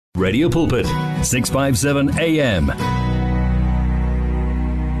Radio Pulpit, 657 AM.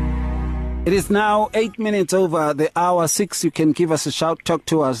 It is now 8 minutes over the hour 6. You can give us a shout, talk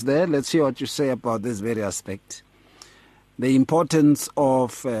to us there. Let's hear what you say about this very aspect. The importance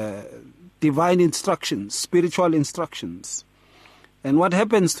of divine instructions, spiritual instructions. And what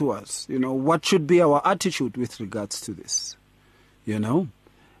happens to us? What should be our attitude with regards to this?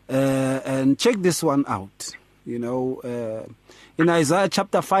 And check this one out. In Isaiah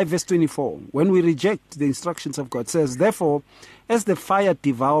chapter 5 verse 24, when we reject the instructions of God, it says, therefore, as the fire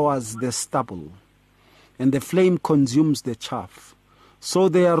devours the stubble and the flame consumes the chaff, so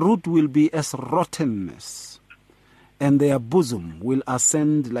their root will be as rottenness and their bosom will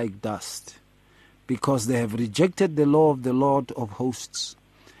ascend like dust, because they have rejected the law of the Lord of hosts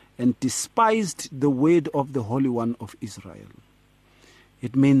and despised the word of the Holy One of Israel.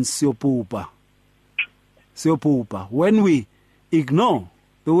 It means siyopupa. When we ignore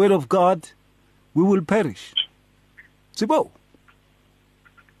the word of God, we will perish. Sibo.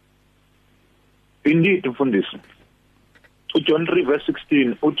 Indeed, mfundisi. John 3 verse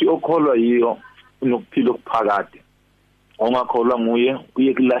 16 uthi okholwa yiyo unokuphila okuphakade. Ongakholwa nguye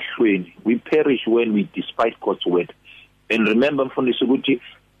uye kulahlweni. We perish when we despise God's word. And remember mfundisi ukuthi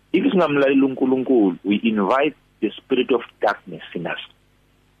if singamlaleli uNkulunkulu, we invite the spirit of darkness in us.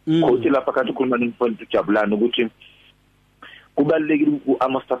 Kodwa lapha kanti ukhuluma nomfundisi uJabulani ukuthi kubalekile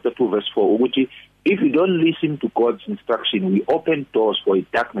Amos chapter 2 verse 4 ukuthi if we don't listen to God's instruction, we open doors for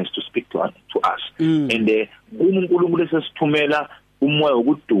darkness to speak to us. And uNkulunkulu sesithumela umoya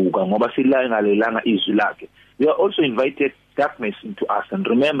wokuduka ngoba silangalelanga izwi lakhe. We are also invited darkness into us, and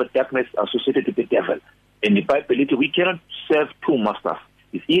remember darkness associated with the devil. And the Bible, we cannot serve two masters.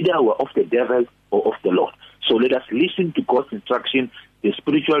 It's either we're of the devil or of the Lord. So let us listen to God's instruction, the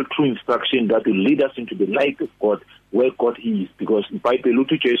spiritual true instruction that will lead us into the light of God, where God is. Because the Bible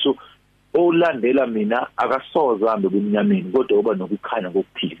uthi Jesu olandela mina akasoze ahambe kumnyameni kodwa uba nokukhanya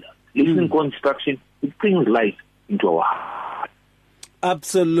kokuphila. Listening to instruction, it brings light into our heart.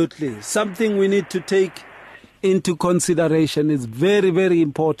 Absolutely. Something we need to take into consideration is very, very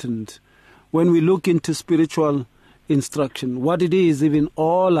important when we look into spiritual instruction, what it is even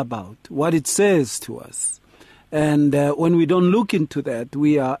all about, what it says to us. And when we don't look into that,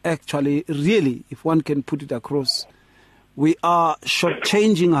 we are actually really, if one can put it across, we are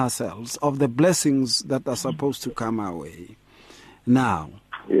shortchanging ourselves of the blessings that are supposed to come our way. Now,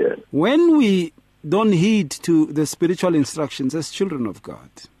 when we don't heed to the spiritual instructions as children of God,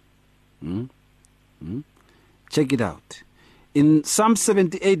 check it out. In Psalm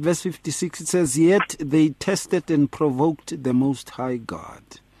 78 verse 56, it says, yet they tested and provoked the Most High God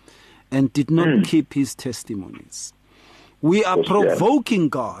and did not keep his testimonies. We are provoking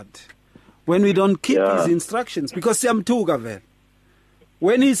God when we don't keep his instructions. Because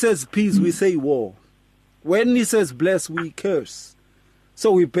when he says peace, we say war. When he says bless, we curse.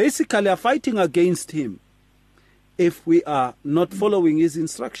 So we basically are fighting against him if we are not following his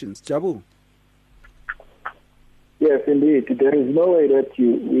instructions. Jabu. Yes, indeed. There is no way that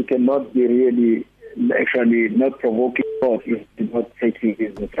we cannot be really actually not provoking God if we do not take his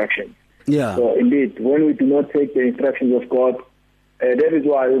instructions. Yeah. So indeed, when we do not take the instructions of God, that is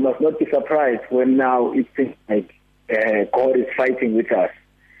why we must not be surprised when now it seems like God is fighting with us.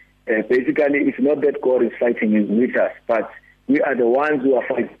 Basically, it's not that God is fighting with us, but we are the ones who are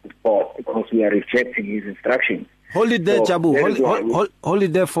fighting with God because we are rejecting his instructions. Hold it there, so, Jabu. Hold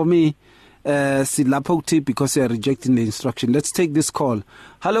it there for me. Because you are rejecting the instruction. Let's take this call.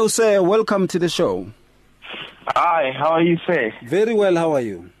 Hello, sir. Welcome to the show. Hi, how are you, sir? Very well. How are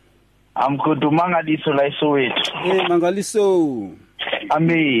you? I'm good. Mangaliso like so it. Hey, Mangaliso.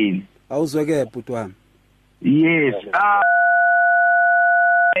 Amen. How's your girl, Putwan? Yes.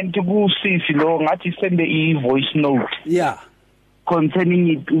 And to go see ngathi send the voice note. Yeah. Concerning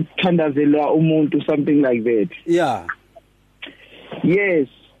it, uthandazela umuntu, something like that. Yeah. Yes.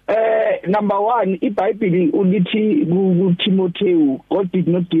 Number one, iBhayibheli ulithi kuTimotheo, God did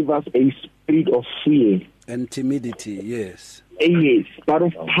not give us a spirit of fear and timidity, yes. Yes, but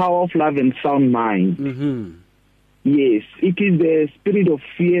of power, of love, and sound mind. Mm-hmm. Yes, it is the spirit of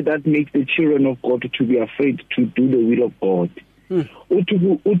fear that makes the children of God to be afraid to do the will of God.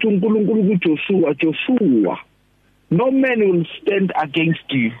 Joshua, no man will stand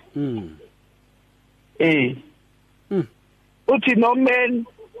against you. No man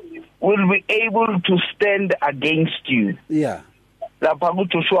will be able to stand against you. Yeah.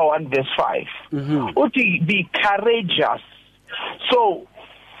 Joshua 1 verse 5. Be courageous. So,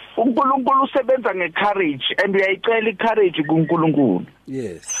 uNkulunkulu usebenza ngecourage and uyayicela icourage kuNkulunkulu.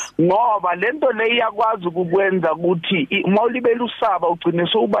 Yes. ngoba lento le iyakwazi ukukwenza ukuthi mawulibela usaba ugcine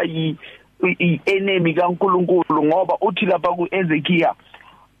sokuba enemy kaNkulunkulu ngoba uthi lapha kuEzekiya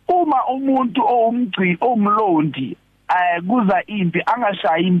uma umuntu omlondi kuza impi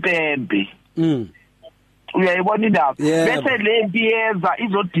angashaya impembe uyayibona indaba bese le mpi yeza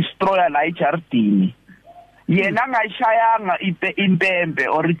izodestroya la ejardini yena angayishayanga impembe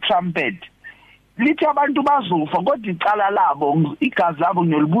or itrumpet lithi abantu bazofa kodwa icala labo igazi labo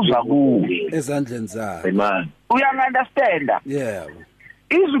ngiyolibuza kuwe ezandleni zabo amen uyangiunderstand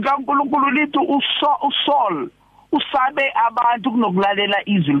izwi kaNkulunkulu lithi uSaul usabe abantu kunokulalela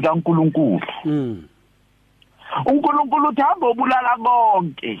izwi likaNkulunkulu uNkulunkulu uthi hamba obulala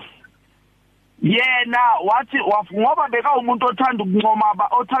konke yena wathi ngoba beka umuntu othanda ukuncoma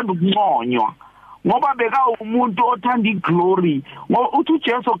othanda ukunconywa ngoba beka umuntu othanda iglory uthi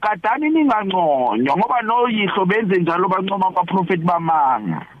uJesu kadani ninganconywa ngoba noyihlo benze njalo bancoma kwaProphet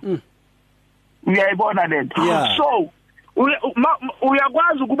bamanga uyayibona lento so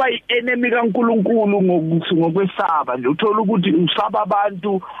uyakwazi ukuba enemy kaNkulunkulu ngokwesaba nje uthola ukuthi usaba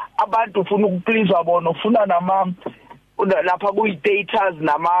abantu ufuna ukuplease bona ufuna lapha kuyi-status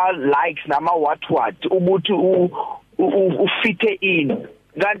nama-likes nama-what ukuthi ufithe in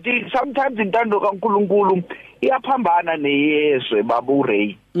kanti sometimes intando kaNkulunkulu iyaphambana neyezwe babu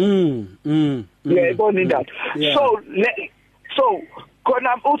Ray uyayibona indaba so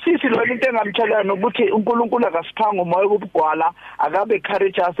khona usisi lona into engamtshela nokuthi uNkulunkulu akasiphanga umoya wobugwala akabe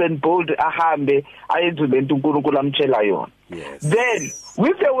courageous and bold ahambe ayenze lento uNkulunkulu amtshela yona then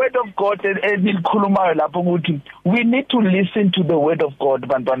with the word of God elikhulumayo lapho ukuthi we need to listen to the word of God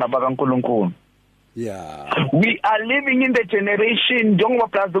bantwana bakaNkulunkulu we are living in the generation njengoba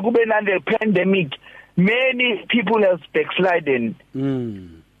plus kube nale pandemic many people have backslidden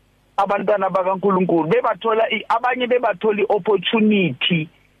abantwana bakaNkulunkulu abanye bebathola opportunity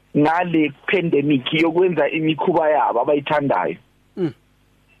ngale pandemic yokwenza imikhuba yabo abayithandayo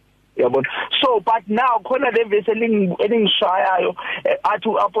yabona so but now khona le verse elingishayayo athi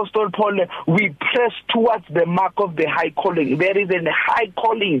Apostle Paul we press towards the mark of the high calling there is a high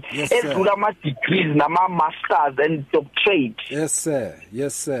calling edlula ama degrees nama masters and doctorate yes sir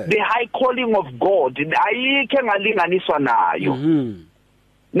the high calling of God ayikho engalinganiswa nayo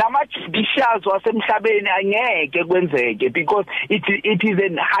nama-judicials wasemhlabeni angeke kwenzeke because it is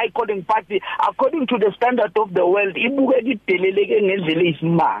a high calling party according to the standard of the world ibukeka ideleleke ngendlela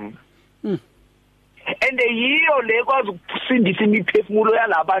eyisimanga and yiyo le kwazi ukusindisa imiphefumulo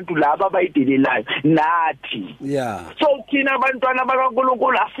yalabantu laba abayidelelayo nathi so thina abantwana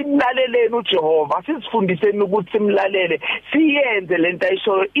bakaNkulunkulu asimlaleleni uJehova asizifundiseni ukuthi simlalele siyenze lento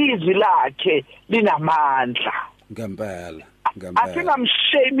ayisho izwi lakhe linamandla ngempela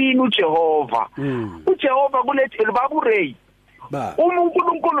asingamshemini uJehova uJehova kulethi babu Ray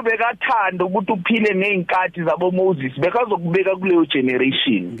uNkulunkulu bekathanda ukuthi uphile ngeenkathi zabo Moses bekazokubeka kuleyo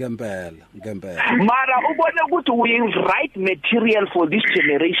generation ngempela mara ubone ukuthi we right material for this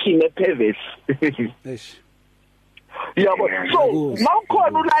generation eperverse yabo so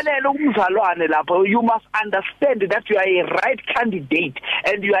mawukhona ulalela umzalwane lapho you must understand that you are a right candidate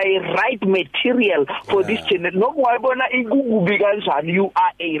and you are a right material for this generation nokungayibona ikukubi kanjani you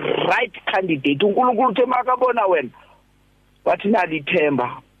are a right candidate uNkulunkulu uthe makabona wena wathi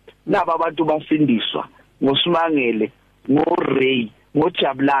nalithemba laba abantu basindiswa ngoSimangele ngoRay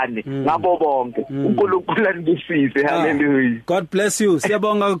ngojabulane ngabo bonke uNkulunkulu andisize hallelujah God bless you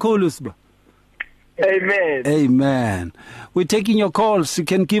siyabonga kakhulu siba Amen. We're taking your calls. You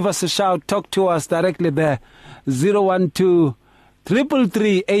can give us a shout. Talk to us directly there.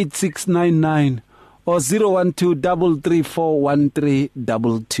 012-333-8699 or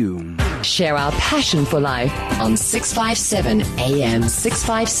 012-334-1322. Share our passion for life on 657 AM.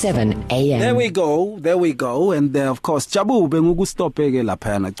 657 AM. There we go. And of course, Jabu bengukustopeke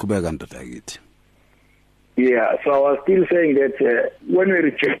lapha na chubeka ndoda yakithi. Yeah, so I was still saying that when we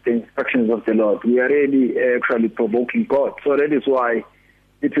reject the instructions of the Lord, we are really actually provoking God. So that is why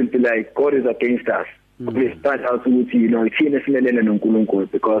it will be like God is against us. We start out with,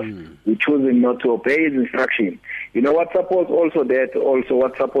 because we choosing not to obey His instruction. You know what supports also that? Also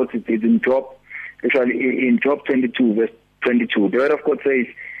what supports it is in Job, actually in Job 22, verse 22. The word of God says,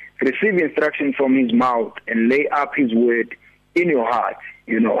 receive instruction from His mouth and lay up His word in your heart.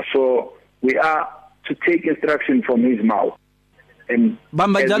 So we are to take instruction from His mouth. And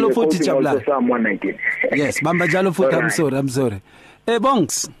Bamba jalo futhi Jabula. Psalm 119. Yes, Bamba jalo futhi. I'm sorry.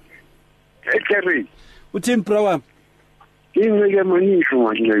 Bongs. Kerry. Uthini bro? Ngeke manisho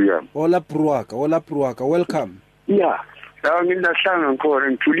manje. Hola Pruwaka. Welcome. Yeah. La ngindahlanga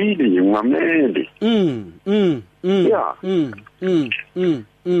ngkhona ngithulile ngimamele. Yeah.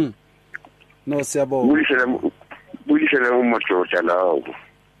 No, siyabonga. Bulisele umadoda lawo.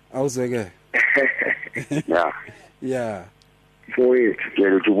 Awuzeke. Yeah. Yeah. So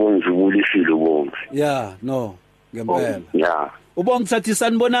ngeke ubonge ubulisile ubonge. Yeah, no. Ngempela. Yeah. Ubonga sathi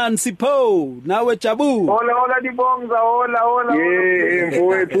sanibonani Sipho nawe Jabu. Hola dibonga hola.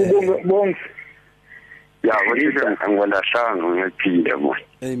 Mfowethu bonga. Yeah, wena angwalahlanga ngiyaphila mo.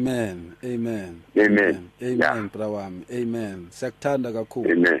 Amen. Yeah. Brawami. Amen. Siyakuthanda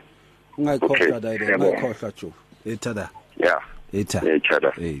kakhulu. Amen. Ungayikhohlwa dayile, ungayikhohlwa jo. Ethada. Yeah.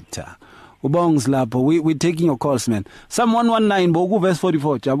 Etha. Ubongs lapho. We taking your calls, man. Psalm 119 Bogu verse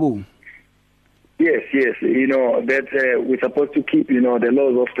 44 Jabu. Yes. You know that we're supposed to keep, you know, the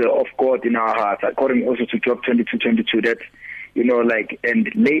laws of God in our hearts, according also to Job 22:22. That, you know, like, and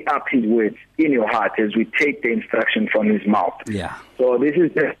lay up His words in your heart as we take the instruction from His mouth. Yeah. So this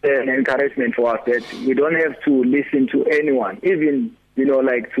is just an encouragement for us that we don't have to listen to anyone, even, you know,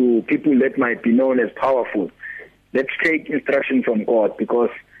 like to people that might be known as powerful. Let's take instruction from God, because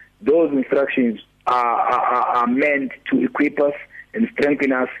those instructions are meant to equip us and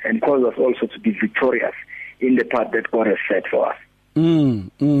strengthen us and cause us also to be victorious in the path that God has set for us.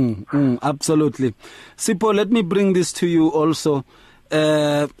 Absolutely. Sipho, let me bring this to you also.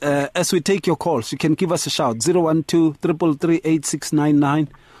 As we take your calls, you can give us a shout. 012-333-8699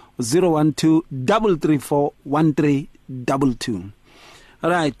 or 012-334-1322. All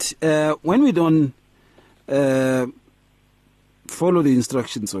right. When we don't follow the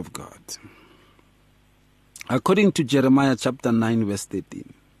instructions of God, according to Jeremiah chapter 9 verse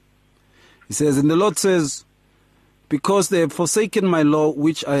 13, he says, and the Lord says, because they have forsaken my law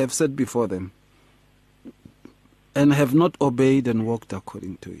which I have set before them, and have not obeyed and walked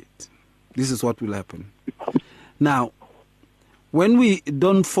according to it. This is what will happen. Now, when we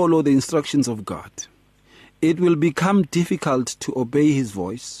don't follow the instructions of God, it will become difficult to obey His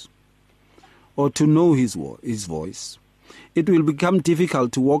voice or to know His voice. It will become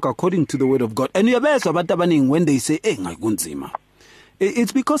difficult to walk according to the word of God. And when they say,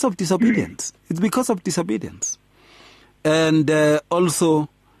 it's because of disobedience. It's because of disobedience. And also,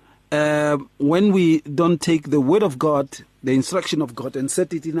 when we don't take the word of God, the instruction of God, and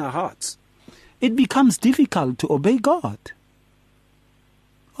set it in our hearts, it becomes difficult to obey God.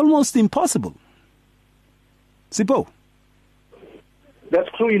 Almost impossible. Sipho. That's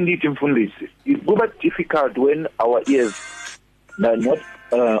true indeed, Mfundisi. It's quite difficult when our ears are not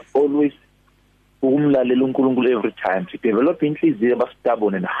always every time. To develop inhliziyo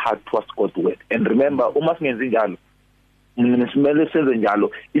stubborn and hard towards God's word. And remember, uma singenzi njalo, simele senze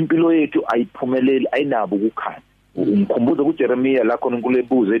njalo, impilo yethu ayiphumeleli, ayinabo ukukhanya. Umkhumbuzo kuJeremiah la khona uNkulunkulu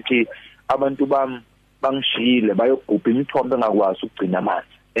ebuza ethi abantu bangishiyile bayogubha imithombo engakwazi ukugcina amanzi.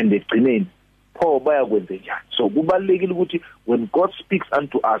 And egcineni pho bayakwenza njani. So kubalekile ukuthi when God speaks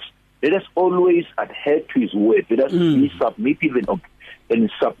unto us, let us always adhere to His word. Let us be submissive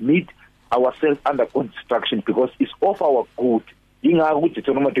and submit ourselves under instruction, because it's of our good. Ingakho ukuthi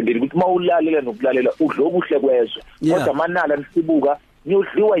Deuteronomy 20 ukuthi mawulalela nokulalela udlo obuhle kwezwe, kodwa manala nisibuka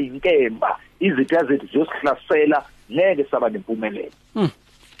niyodliwa inkemba, izitha zethu ziyosihlasela, ngeke saba nempumelelo.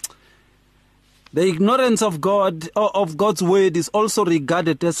 The ignorance of God, of God's word, is also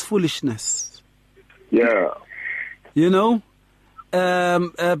regarded as foolishness. Yeah. You know,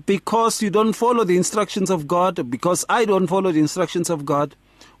 because you don't follow the instructions of God, because I don't follow the instructions of God,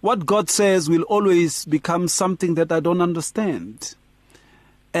 what God says will always become something that I don't understand.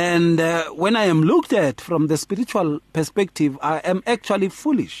 And when I am looked at from the spiritual perspective, I am actually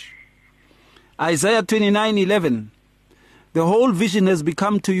foolish. Isaiah 29:11. The whole vision has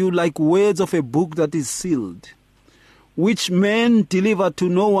become to you like words of a book that is sealed, which men deliver to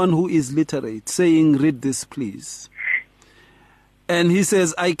no one who is literate, saying, read this, please. And he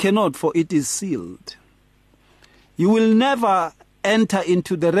says, I cannot, for it is sealed. You will never enter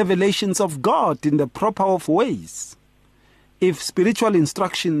into the revelations of God in the proper of ways if spiritual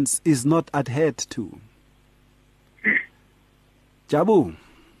instructions is not adhered to. Jabu.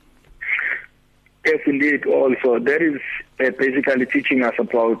 Yes, indeed. Also, that is basically teaching us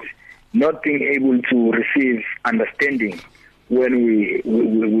about not being able to receive understanding when we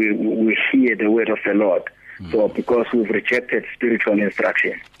hear the word of the Lord. So, because we've rejected spiritual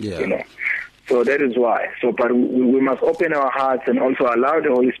instruction, you know. So that is why. So, but we must open our hearts and also allow the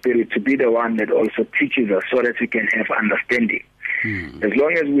Holy Spirit to be the one that also teaches us, so that we can have understanding. As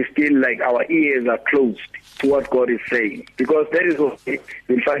long as we still, like, our ears are closed to what God is saying, because that is what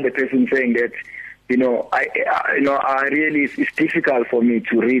you'll find the person saying that, I really, it's difficult for me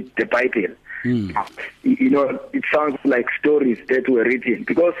to read the Bible. You know, it sounds like stories that were written,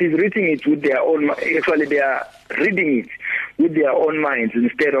 because he's reading it with their own, actually they are reading it with their own minds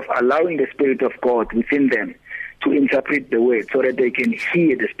instead of allowing the Spirit of God within them to interpret the word so that they can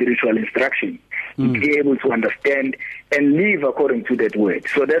hear the spiritual instruction, to be able to understand and live according to that word.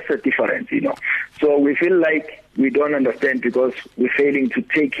 So that's the difference, you know. So we feel like we don't understand because we're failing to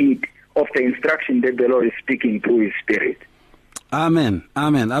take heed of the instruction that the Lord is speaking through His Spirit. Amen.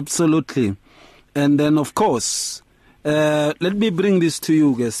 Amen. Absolutely. And then, of course, let me bring this to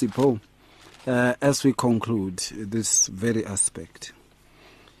you, Gesipho, as we conclude this very aspect.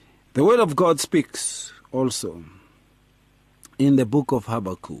 The Word of God speaks also in the book of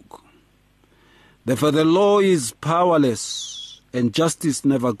Habakkuk. Therefore the law is powerless and justice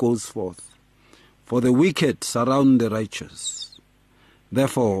never goes forth, for the wicked surround the righteous.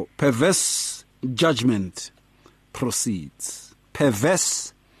 Therefore perverse judgment proceeds.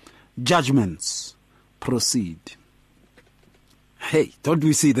 Perverse judgments proceed. Hey, don't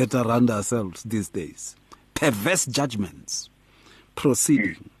we see that around ourselves these days? Perverse judgments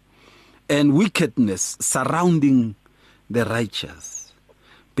proceeding and wickedness surrounding the righteous,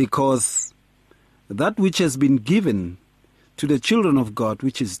 because that which has been given to the children of God,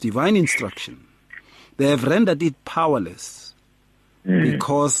 which is divine instruction, they have rendered it powerless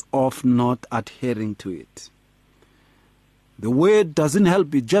because of not adhering to it. The word doesn't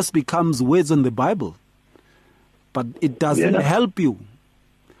help, it just becomes words on the Bible. But it doesn't help you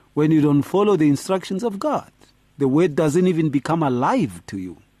when you don't follow the instructions of God. The word doesn't even become alive to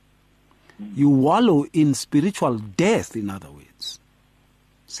you. You wallow in spiritual death, in other words.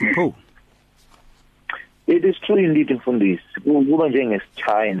 Simple. It is true indeed, Mfundisi. Kuba as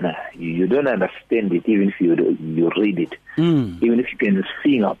China, you don't understand it even if you read it, even if you can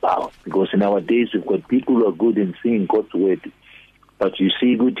sing about. Because nowadays we've got people who are good in singing God's word, but you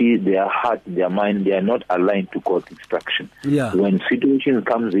see, their heart, their mind, they are not aligned to God's instruction. Yeah. When situation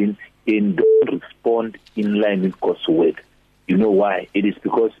comes in and don't respond in line with God's word, you know why? It is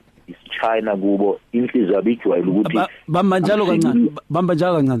because it's China Gubo inhlizabijwa ukuthi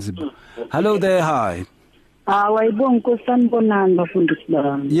Hello there, hi. Wayibonga Nkosana Bonani bafundisi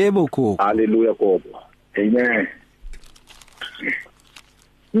bami. Yebo Khokho. Hallelujah Khokho. Amen.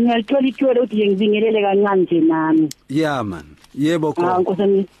 Ngiyalithola ithuba ukuthi ngibingelele kancane nje nami. Yeah man. Yebo Khokho.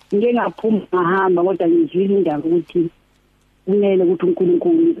 Nkosana ngike ngaphuma ngahamba kodwa ngizwile indaba ukuthi kumele ukuthi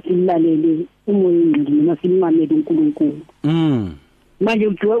uNkulunkulu silalele umoya ongcwele noma simamele uNkulunkulu. Manje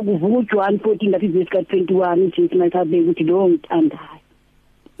kuvuka uJohn 14 ngathi verse ka 21 uJesu mayithabe ukuthi lo ngithandayo.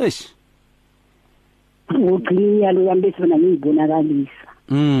 Eish. Uqiniya yami bese bona ngiyibonakalisa.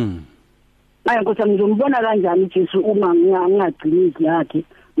 Manje Nkosana ngizombona kanjani uJesu uma ngingagcini izwi yakhe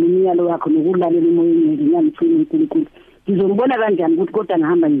nomyalo wakhe nokulalela umoya ongcwele ngiyamthula uNkulunkulu. Ngizombona kanjani ukuthi kodwa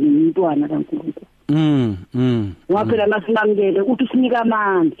ngihamba ngiyintwana kaNkulunkulu. Waphela masinamukele ukuthi usinika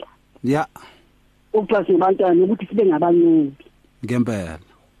amandla. Yeah. Ukuba sibantwana ukuthi sibe ngabanyoni. Ngempela.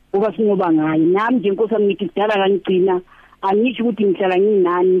 Uba singoba ngayo nami nje Nkosana ngithi kudala kangigcina angisho ukuthi ngihlala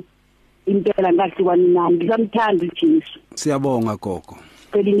nginani impela ngahlikwani nami ngisamthanda uJesu. Siyabonga Gogo.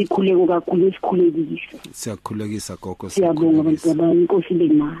 Phela nikhuleko kakhulu isikhulekisa. Siyakhulekisa Gogo. Siyabonga bantwana inkosi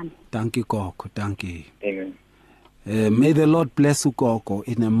benani. Thank you Gogo, thank you. Amen. May the Lord bless you Gogo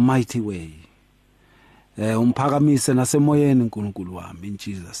in a mighty way. Umphakamise nasemoyeni uNkulunkulu wami in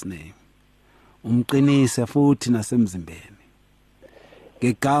Jesus name. Umqinise futhi nasemzimbeni.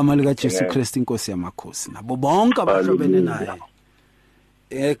 Ngegama lika Jesu Kristu inkosi yamakhosi nabo bonke abahlobene naye.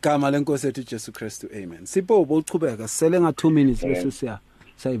 Egama lenkosi ethu Jesu Kristu, amen. Sipho bochubeka sele nga 2 minutes bese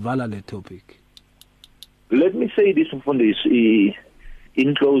siyayivala le topic. Let me say this Mfundisi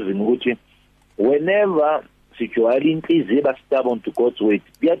in closing ukuthi whenever securely inhliziyo stubborn to God's word,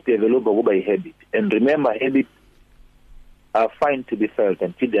 develop kuba a habit. And remember, habits are fine to be felt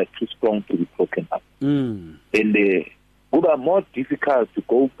until they are too strong to be broken up. And kuba more difficult to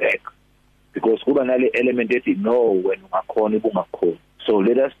go back because kuba nale element that you know when ungakhona ubungakhona. So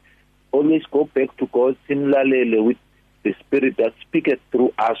let us always go back to God similarly with the Spirit that speaketh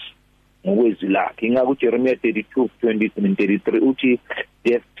through us. Ngowezwi lakhe ingakho Jeremiah 32:20 and 33 uthi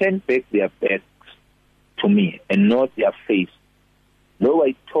they have turned back their backs to me and not their face. Though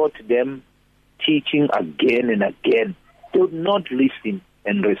I taught them teaching again and again, they would not listen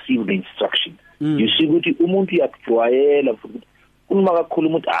and receive the instruction. You see ukuthi umuntu uyakujwayela futhi uma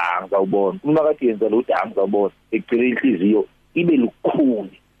kakhuluma ukuthi ngizawubona uma kathi yenza lo ukuthi ngizawubona egcina inhliziyo ibe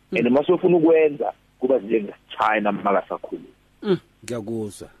lukhuni and masofuna ukwenza kuba njenge China makasakhulu.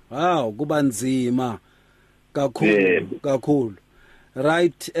 Ngiyakuzwa. Wow, kuba nzima kakhulu.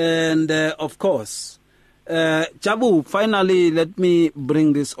 Right, and of course Jabu, finally, let me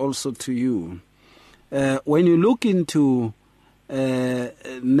bring this also to you. When you look into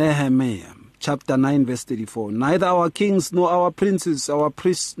Nehemiah, chapter 9, verse 34, neither our kings, nor our princes, our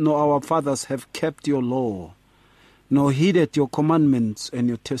priests, nor our fathers have kept your law, nor heeded your commandments and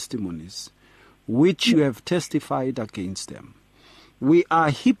your testimonies, which you have testified against them. We are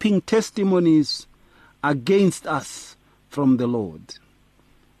heaping testimonies against us from the Lord,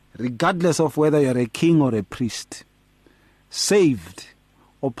 regardless of whether you're a king or a priest, saved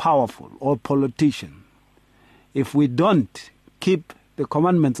or powerful or politician. If we don't keep the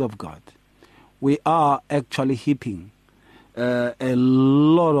commandments of God, we are actually heaping a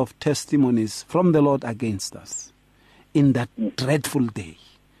lot of testimonies from the Lord against us in that dreadful day.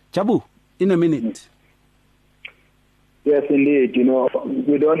 Jabu, in a minute. Yes, indeed.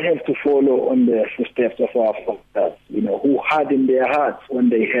 We don't have to follow on the footsteps of our fathers, who hardened their hearts when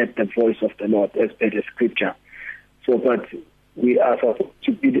they heard the voice of the Lord, as per the scripture. So, but we are supposed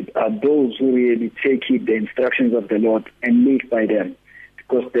to be those who really take heed the instructions of the Lord and live by them,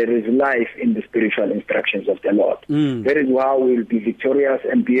 because there is life in the spiritual instructions of the Lord. That is how we will be victorious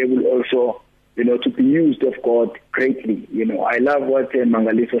and be able also, to be used of God greatly. I love what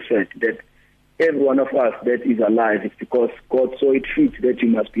Mangaliso said, that every one of us that is alive is because God saw it fit that you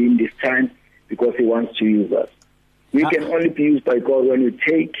must be in this time, because He wants to use us. We can only be used by God when we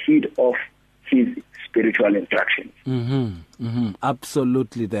take heed of His spiritual instructions.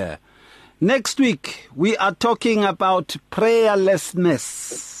 Absolutely there. Next week, we are talking about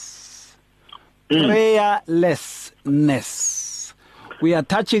prayerlessness. Prayerlessness. We are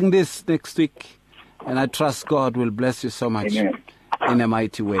touching this next week, and I trust God will bless you so much. Amen. In a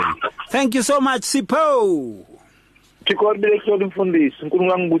mighty way. Thank you so much, Sipho. Sikhona mfundisi,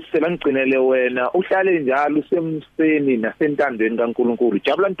 uNkulunkulu angibusisela ngigcinele wena, uhlale njalo usemseni nasentandweni kaNkulunkulu.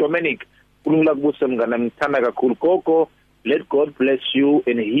 Jabulani Dominic, uNkulunkulu akubusise mngana, ngithanda kakhulu gogo. Let God bless you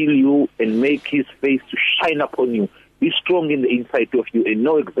and heal you and make His face to shine upon you. Be strong in the inside of you and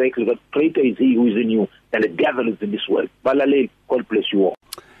know exactly that greater is He who is in you than the devil is in this world. Balalel, God bless you all.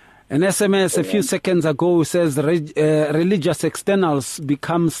 An SMS a few seconds ago says religious externals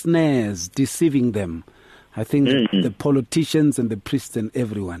become snares, deceiving them. I think the politicians and the priests and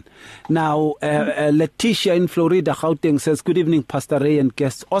everyone. Now, Letitia in Florida, Gauteng says, good evening, Pastor Ray and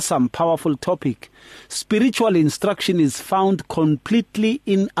guests. Awesome, powerful topic. Spiritual instruction is found completely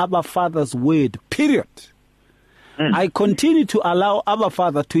in Abba Father's word, period. I continue to allow Abba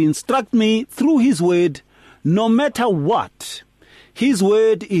Father to instruct me through His word, no matter what. His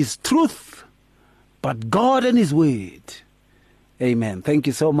word is truth, but God and His word. Amen. Thank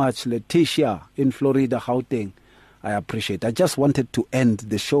you so much, Letitia in Florida, Gauteng. I appreciate it. I just wanted to end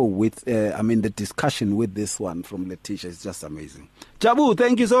the show with, the discussion with this one from Letitia. It's just amazing. Jabu,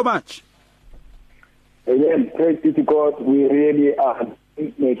 thank you so much. Again, praise be to God. We really are.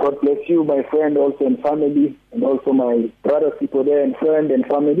 May God bless you, my friend, also and family, and also my brothers, people there, and friend and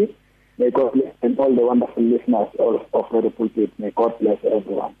family. May God bless and all the wonderful listeners of the pulpit. May God bless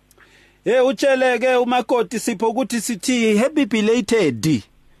everyone. Ucheleke umakoti Sipho ukuthi sithi happy belated.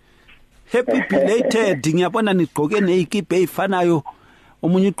 Happy belated. Ngiyabona nigqoke nezikipa ezifanayo.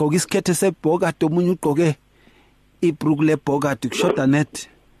 Omunye ugqoke isikhethe sebhokadi, omunye ugqoke ibhruku lebhokadi kushoda net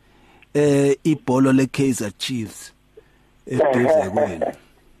ibholo leKaizer Chiefs. Eduze kwena.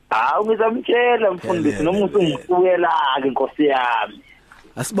 Ngizamtshela mfundisi noma usungifukela ke Nkosi yami.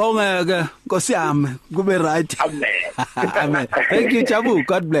 Asibonge Nkosi yami kube right. Amen. Amen. Thank you, Jabu.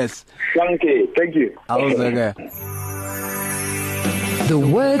 God bless. Thank you. The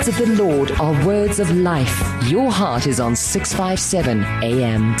words of the Lord are words of life. Your heart is on 657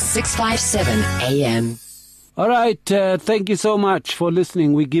 AM. 657 AM. All right. Thank you so much for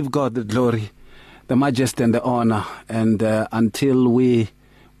listening. We give God the glory, the majesty and the honor. And until we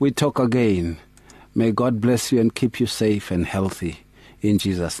talk again, may God bless you and keep you safe and healthy. In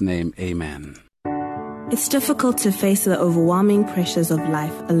Jesus' name, amen. It's difficult to face the overwhelming pressures of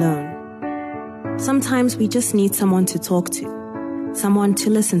life alone. Sometimes we just need someone to talk to, someone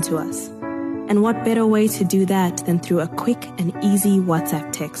to listen to us. And what better way to do that than through a quick and easy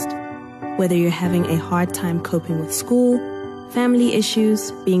WhatsApp text? Whether you're having a hard time coping with school, family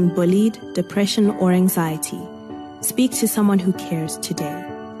issues, being bullied, depression, or anxiety, speak to someone who cares today.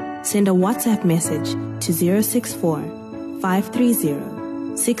 Send a WhatsApp message to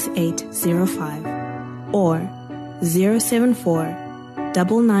 064-530-6805 or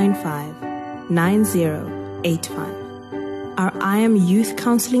 074-995-9085. Our I Am Youth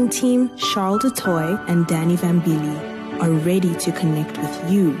Counseling team, Charles DeToy and Danny Vambili, are ready to connect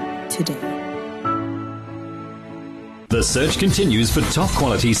with you today. The The search continues for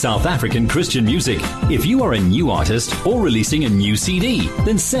top-quality South African Christian music. If you are a new artist or releasing a new CD,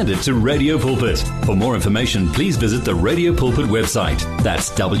 then send it to Radio Pulpit. For more information, please visit the Radio Pulpit website.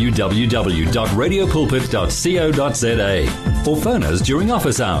 That's www.radiopulpit.co.za. Or phone us during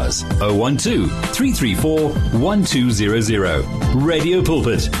office hours. 012-334-1200. Radio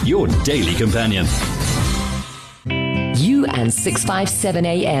Pulpit, your daily companion. You and 657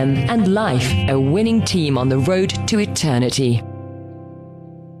 AM and Life, a winning team on the road to eternity.